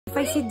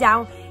I sit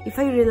down, if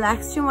I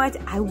relax too much,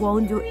 I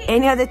won't do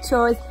any other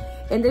chores.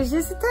 And there's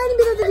just a tiny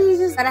bit of the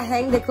dishes. Gotta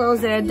hang the clothes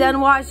that are done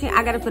washing.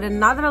 I gotta put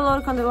another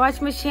load on the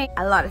washing machine.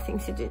 A lot of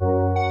things to do.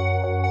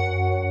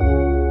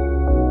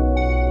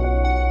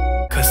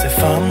 Cause if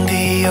I'm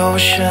the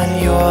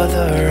ocean, you're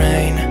the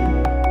rain.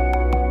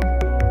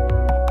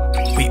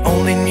 We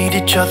only need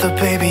each other,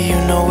 baby, you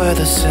know we're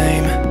the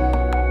same.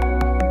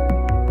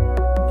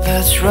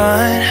 Let's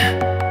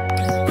run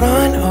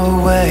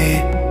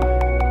away.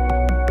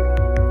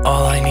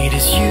 All I need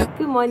is you.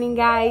 Good morning,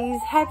 guys.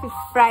 Happy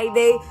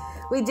Friday.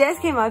 We just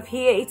came up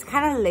here. It's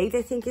kind of late.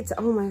 I think it's,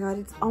 oh my god,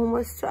 it's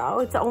almost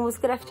 12. It's almost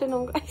good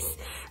afternoon, guys.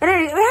 But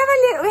anyway,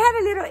 we have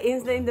a little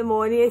incident in the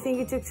morning. I think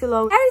it took too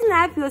long. Harry's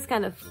nap was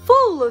kind of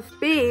full of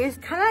pee.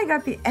 Kind of like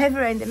got pee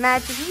everywhere in the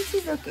mattress, which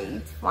is okay.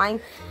 It's fine.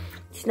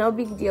 It's no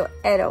big deal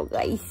at all,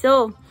 guys.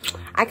 So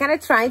I kind of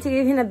tried to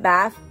give him a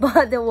bath,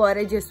 but the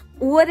water just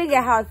wouldn't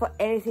get hot for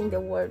anything in the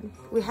world.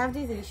 We have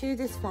this issue with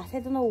this bath. I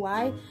don't know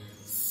why.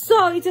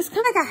 So it's just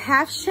kind of like a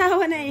half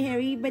shower now,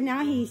 Harry, but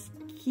now he's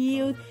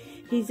cute.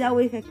 He's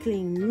always a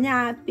clean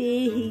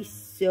nappy. He's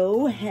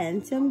so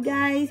handsome,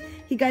 guys.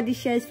 He got the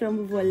shirts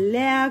from Vovô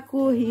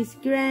Leco, his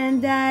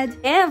granddad.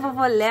 And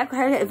Vovô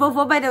Leco,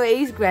 Vovô, by the way,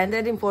 is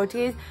granddad in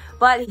Portuguese,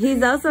 but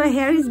he's also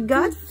Harry's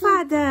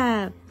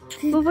godfather.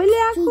 Vovô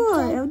Leco,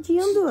 é o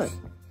Dindo.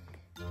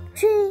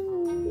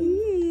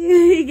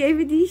 He gave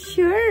me this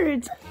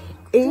shirt.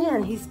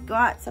 And he's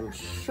got some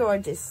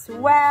shorts as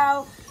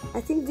well.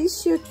 I think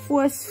this shirt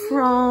was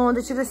from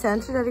the Chile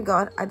Center that he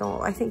got. I don't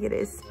know, I think it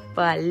is.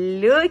 But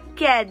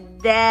look at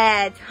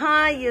that,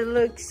 huh? You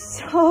look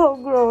so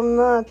grown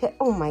up.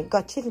 Oh my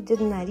god, tira o dedo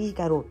do nariz,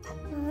 garota.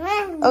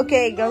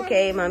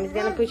 Okay, mommy's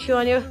gonna put you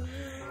on your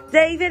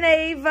David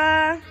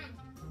Ava.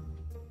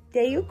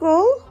 There you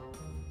go.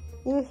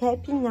 You're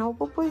happy now,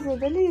 popozinho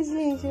dele,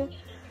 gente.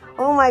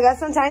 Oh my god,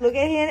 sometimes I look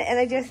at him and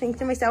I just think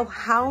to myself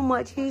how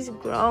much he's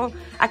grown.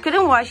 I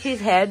couldn't wash his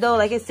hair though,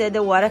 like I said,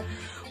 the water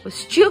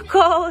was too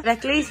cold. But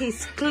at least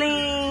he's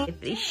clean,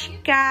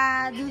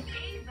 refrescado.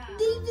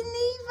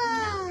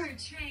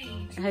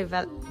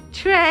 David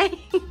Trey.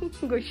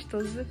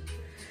 Gostoso.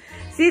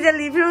 See, the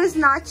living room is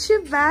not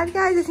too bad,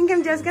 guys. I think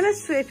I'm just gonna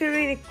sweep it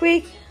really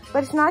quick,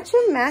 but it's not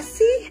too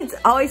messy. It's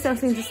always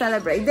something to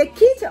celebrate. The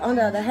kitchen, on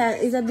the other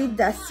hand, is a bit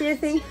dusty, I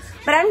think.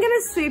 But I'm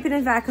gonna sweep it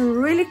and vacuum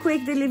really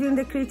quick. The living room,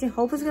 the kitchen,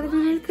 hope it's gonna be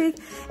really quick.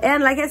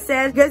 And like I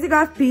said, because you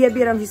got pee a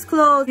bit on his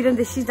clothes, put on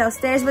the sheets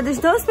downstairs, but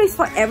there's no space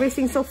for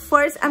everything. So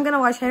first, I'm gonna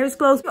wash Harry's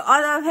clothes.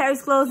 All of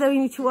Harry's clothes that we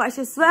need to wash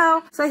as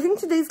well. So I think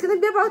today is gonna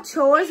be about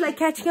chores, like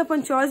catching up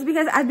on chores,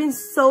 because I've been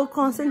so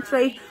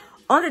concentrated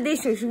on the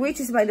dishes, which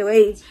is, by the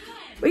way,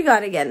 we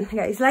got again,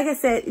 guys. Like I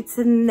said, it's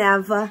a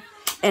never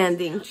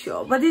ending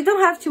chore, but you don't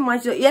have too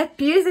much. It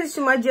appears there's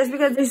too much just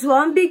because there's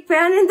one big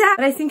pan in that,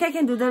 but I think I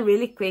can do that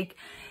really quick.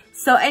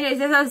 So anyways,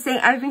 as I was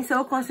saying, I've been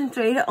so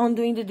concentrated on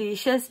doing the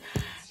dishes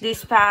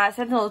this past,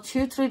 I don't know,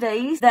 2-3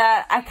 days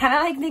that I kind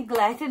of like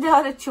neglected the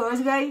other chores,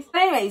 guys.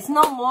 But anyways,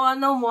 no more.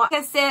 Like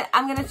I said,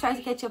 I'm gonna try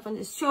to catch up on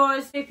these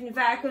chores, sweeping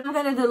vacuum. I'm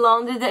gonna do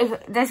laundry.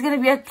 There's gonna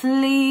be at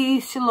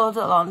least 2 loads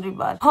of laundry,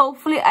 but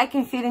hopefully I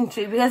can fit in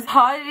 3 because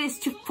hard it is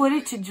to put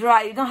it to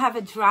dry. You don't have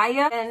a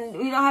dryer and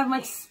we don't have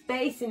much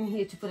space in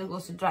here to put it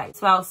close to dry as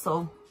well,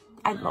 so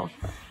I don't know.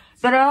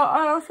 But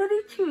I also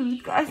need to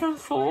eat, guys. I'm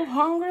so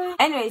hungry.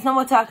 Anyways, no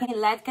more talking.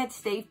 Let Cat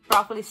stay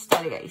properly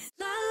started, guys.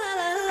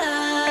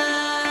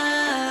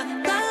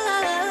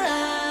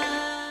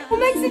 What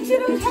makes the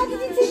chickens happy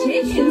to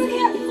take chickens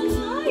get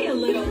fly a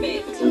little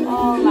bit?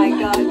 Oh my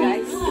god,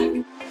 guys.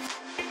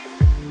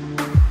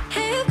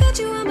 Hey, I've got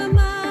you on my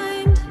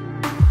mind.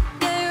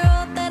 Yeah, you're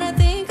all that I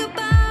think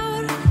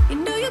about. You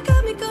know you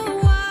got me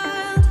going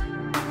wild.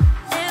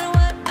 And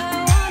what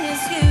I want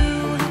is you.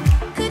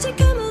 Could you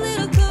come a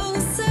little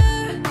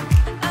closer?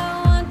 I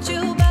want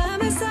you by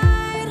my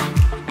side.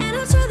 And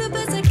I'll try the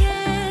best I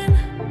can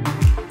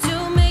to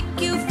make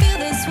you feel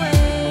this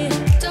way.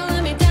 Don't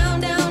let me down,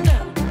 down,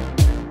 down.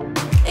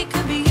 It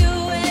could be you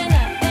and I.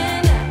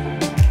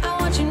 I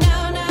want you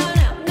now, now,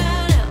 now,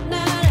 now, now, now.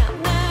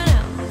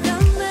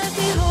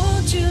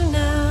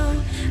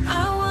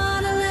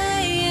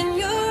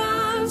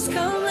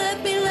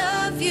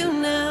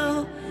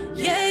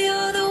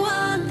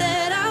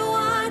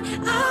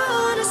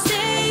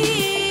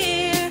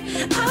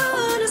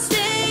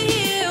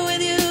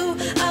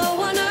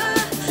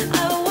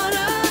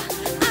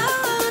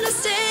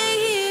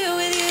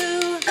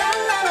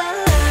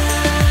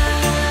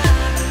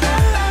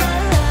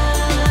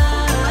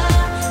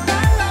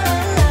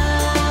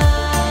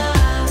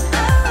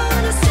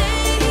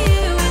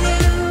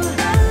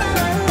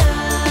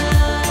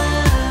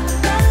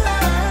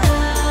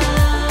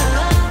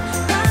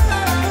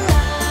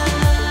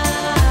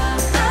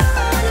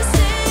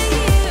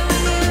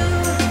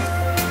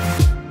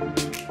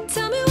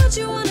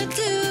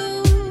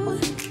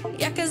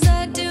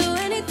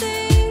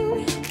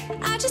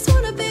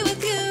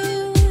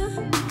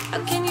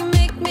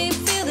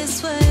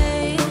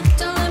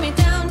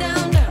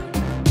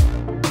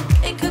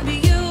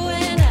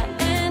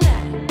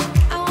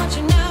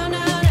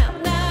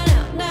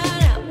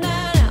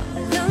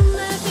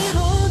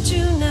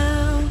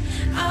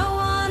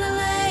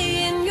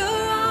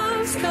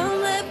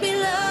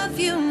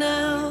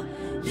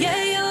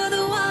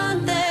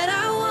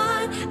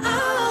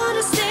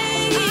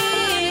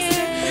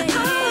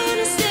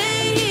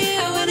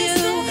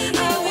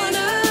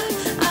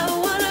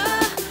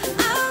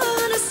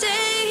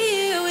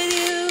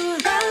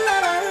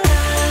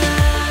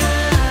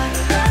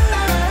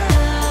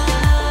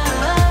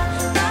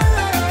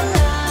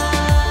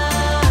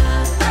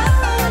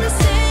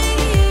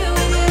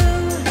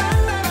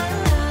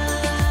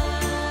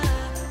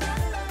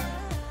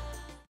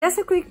 just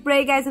a quick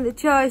break, guys, on the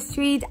chores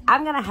treat.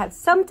 I'm gonna have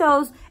some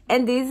toast,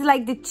 and this is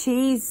like the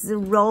cheese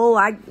roll.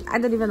 I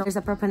don't even know there's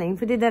a proper name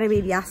for it that I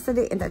made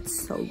yesterday, and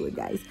that's so good,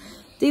 guys.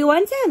 Do you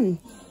want some?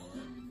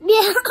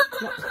 Yeah.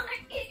 No.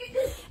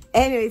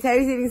 Anyways,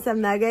 Harry's eating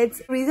some nuggets.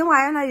 The reason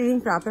why I'm not eating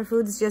proper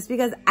food is just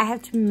because I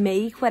have to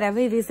make whatever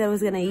it is that I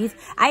was gonna eat.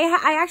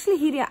 I actually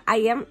heating.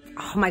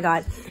 Oh my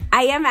god,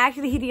 I am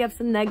actually heating up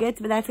some nuggets,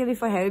 but that's gonna be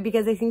for Harry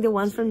because I think the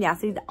ones from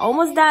yesterday are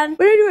almost done.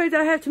 But anyways,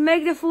 I have to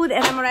make the food,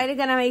 and I'm already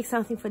gonna make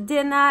something for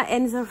dinner,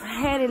 and it's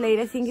already late.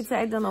 I think it's,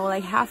 I don't know,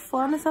 like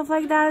 1:30 or something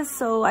like that.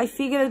 So I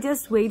figured I'll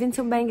just wait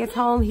until Ben gets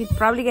home. He'd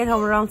probably get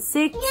home around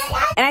 6,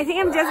 and I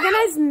think I'm just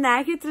gonna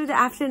snack it through the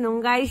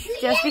afternoon, guys,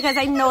 just because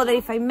I know that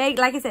if I make,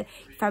 like I said,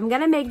 if I'm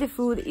gonna make the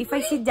food, if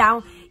I sit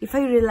down, if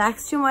I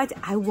relax too much,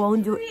 I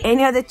won't do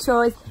any other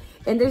chores.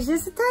 And there's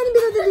just a tiny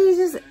bit of the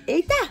dishes.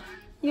 Eita!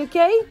 You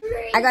okay?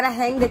 I gotta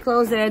hang the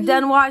clothes that are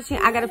done washing.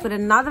 I gotta put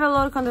another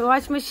load on the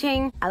washing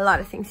machine. A lot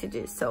of things to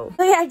do. So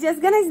yeah,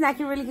 just gonna snack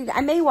it really quick.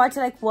 I may watch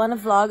like one or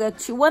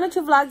two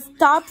vlogs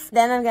tops.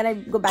 Then I'm gonna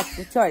go back to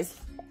the chores.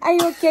 Are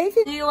you okay?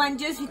 Do you want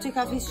juice? He took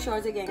off his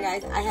shorts again,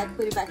 guys. I had to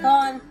put it back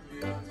on.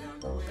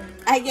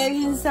 I gave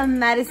him some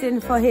medicine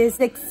for his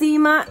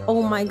eczema.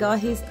 Oh my god,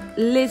 he's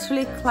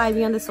literally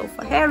climbing on the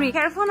sofa. Harry,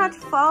 careful not to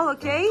fall,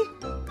 okay?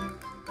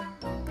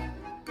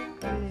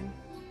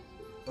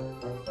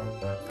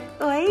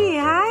 Oi,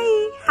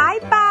 hi. Hi,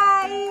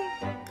 bye.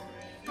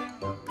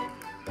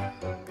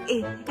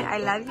 I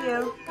love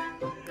you.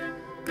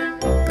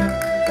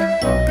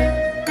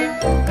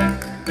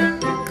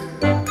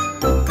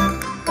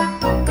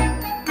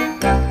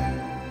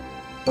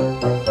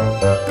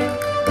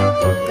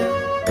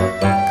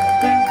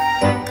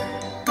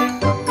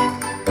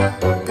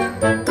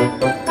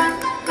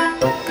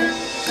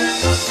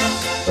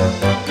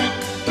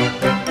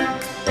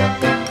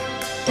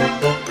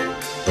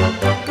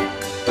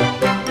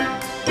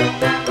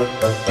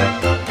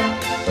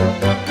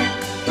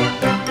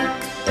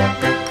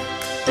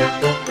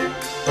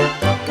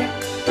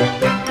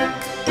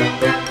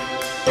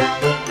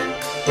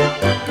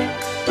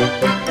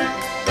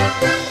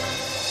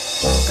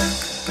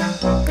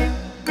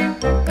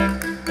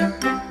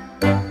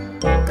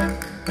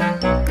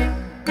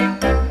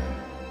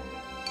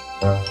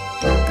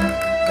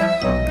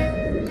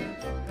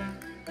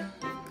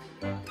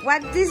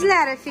 What's this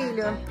letter,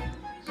 filho?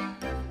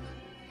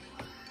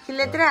 Que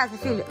letra é essa,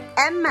 filho?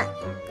 M.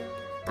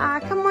 Ah,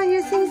 come on,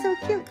 you sing so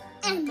cute.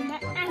 M.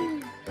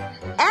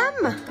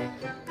 M?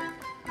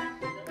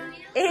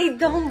 Hey,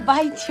 don't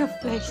bite your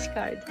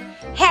flashcard.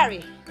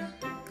 Harry.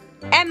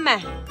 M.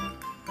 M.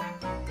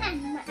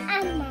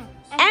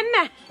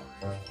 M.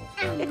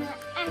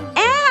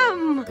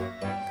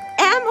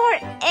 M or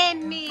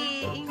M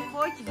em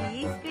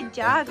português. Good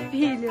job,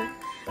 filho.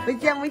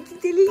 Você é muito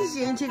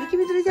inteligente. Ele que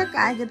me trouxe a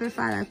carta pra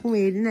falar com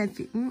ele, né,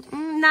 filho?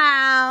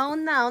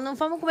 Não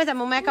vamos começar.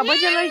 Mamãe acabou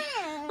de elogiar.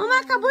 Mamãe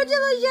acabou de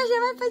elogiar, já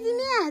vai fazer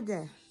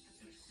merda.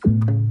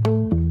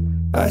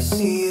 I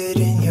see it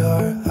in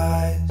your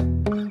eyes.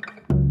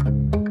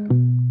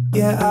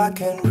 Yeah, I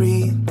can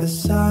read the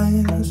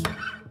signs.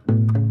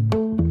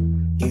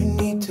 You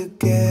need to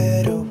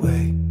get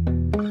away.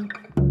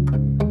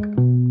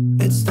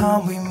 It's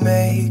time we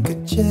make a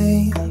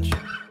change.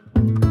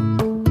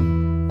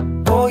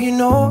 Oh, you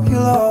know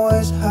you'll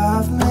always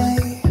have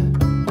me.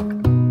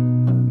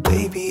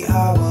 Baby,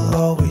 I will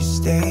always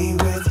stay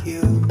with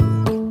you.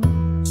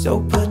 So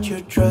put your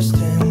trust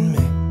in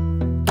me.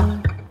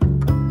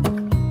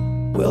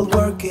 We'll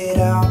work it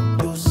out,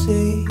 you'll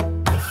see.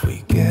 If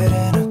we get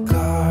in a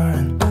car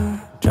and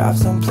drive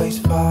someplace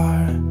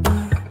far,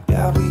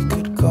 yeah, we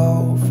could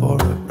go for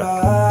a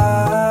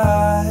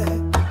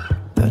ride.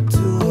 The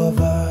two of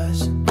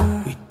us,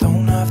 we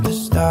don't have to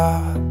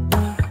stop.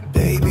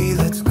 Baby,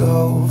 let's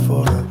go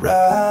for a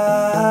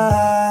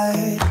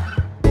ride.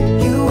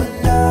 You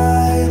and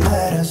I,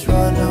 let us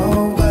run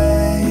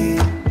away.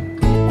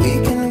 We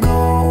can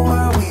go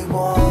where we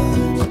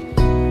want.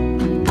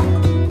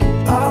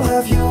 I'll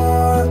have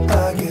your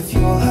bag if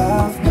you'll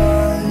have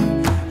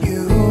mine.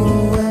 You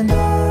and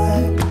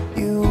I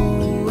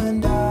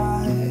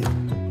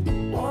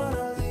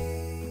wanna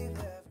leave.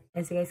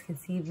 As you guys can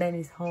see, Ben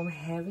is home.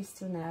 Harry's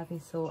still napping,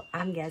 so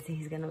I'm guessing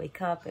he's gonna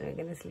wake up and we're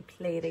gonna sleep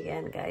late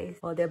again, guys.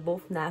 Well, they're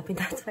both napping,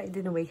 that's why I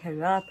didn't wake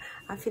her up.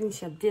 I'm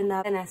finishing up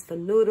dinner and asked for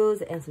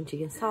noodles and some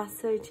chicken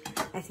sausage.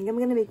 I think I'm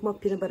gonna make more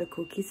peanut butter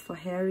cookies for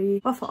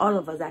Harry, well, for all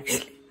of us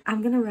actually.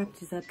 I'm gonna wrap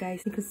this up,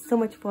 guys. Thank you so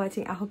much for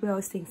watching. I hope you're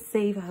all staying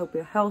safe. I hope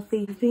you're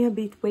healthy. I've been a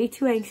bit way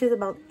too anxious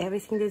about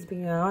everything that's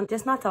been going on.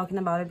 Just not talking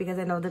about it because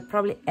I know that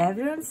probably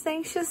everyone's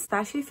anxious,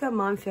 especially if you're a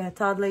mom, if you're a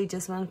toddler, you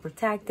just want to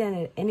protect them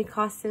at any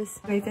cost.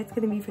 Right, that's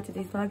gonna be for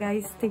today's vlog,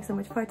 guys. Thanks so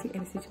much for watching,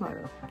 and see you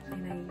tomorrow.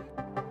 Good night.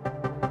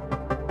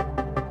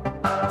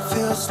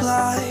 Feels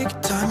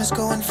like time is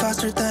going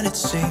faster than it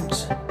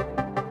seems.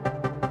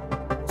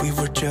 We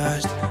were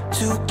just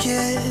two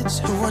kids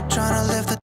who were trying to live the